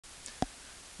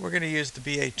We're going to use the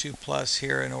BA2 Plus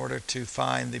here in order to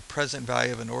find the present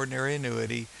value of an ordinary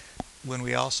annuity when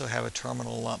we also have a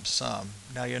terminal lump sum.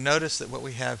 Now you'll notice that what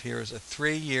we have here is a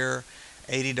 3-year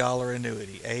 $80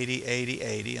 annuity, 80, 80,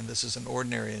 80, and this is an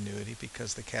ordinary annuity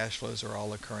because the cash flows are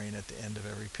all occurring at the end of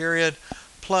every period.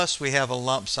 Plus we have a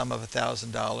lump sum of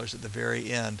 $1,000 at the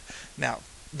very end. Now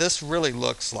this really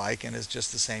looks like, and is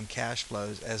just the same cash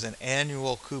flows as an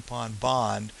annual coupon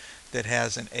bond that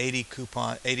has an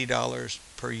 $80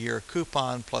 per year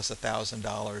coupon plus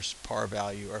 $1,000 par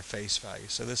value or face value.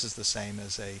 So this is the same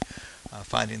as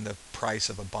finding the price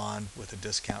of a bond with a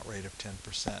discount rate of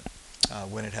 10%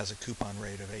 when it has a coupon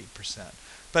rate of 8%.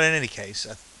 But in any case,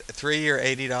 a 3-year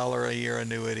 $80 a year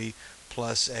annuity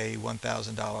plus a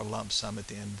 $1,000 lump sum at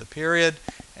the end of the period.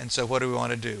 And so what do we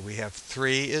want to do? We have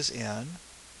 3 is in,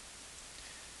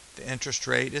 the interest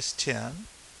rate is 10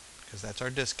 because that's our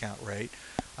discount rate.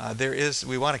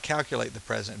 We want to calculate the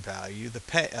present value.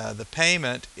 The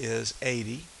payment is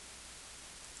 80,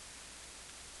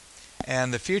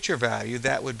 and the future value,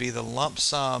 that would be the lump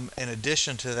sum in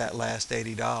addition to that last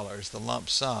 $80. The lump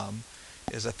sum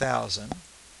is 1,000,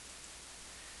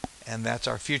 and that's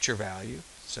our future value.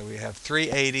 So we have 3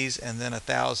 80s and then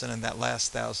 1,000, and that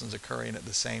last 1,000 is occurring at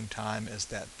the same time as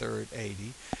that third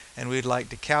 80. And we'd like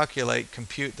to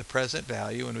compute the present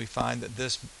value, and we find that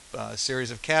this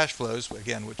series of cash flows,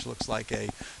 again, which looks like a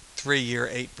 3-year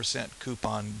 8%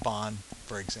 coupon bond,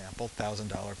 for example,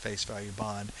 $1,000 face value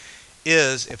bond,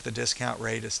 is, if the discount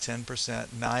rate is 10%,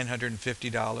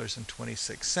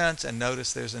 $950.26. And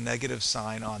notice there's a negative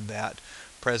sign on that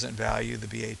present value. The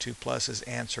BA2 Plus is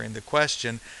answering the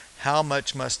question, how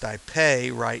much must I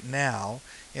pay right now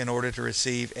in order to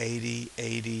receive 80,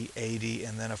 80, 80,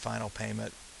 and then a final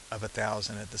payment of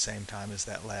 1,000 at the same time as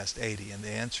that last 80? And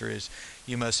the answer is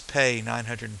you must pay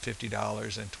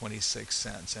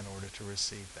 $950.26 in order to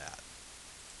receive that.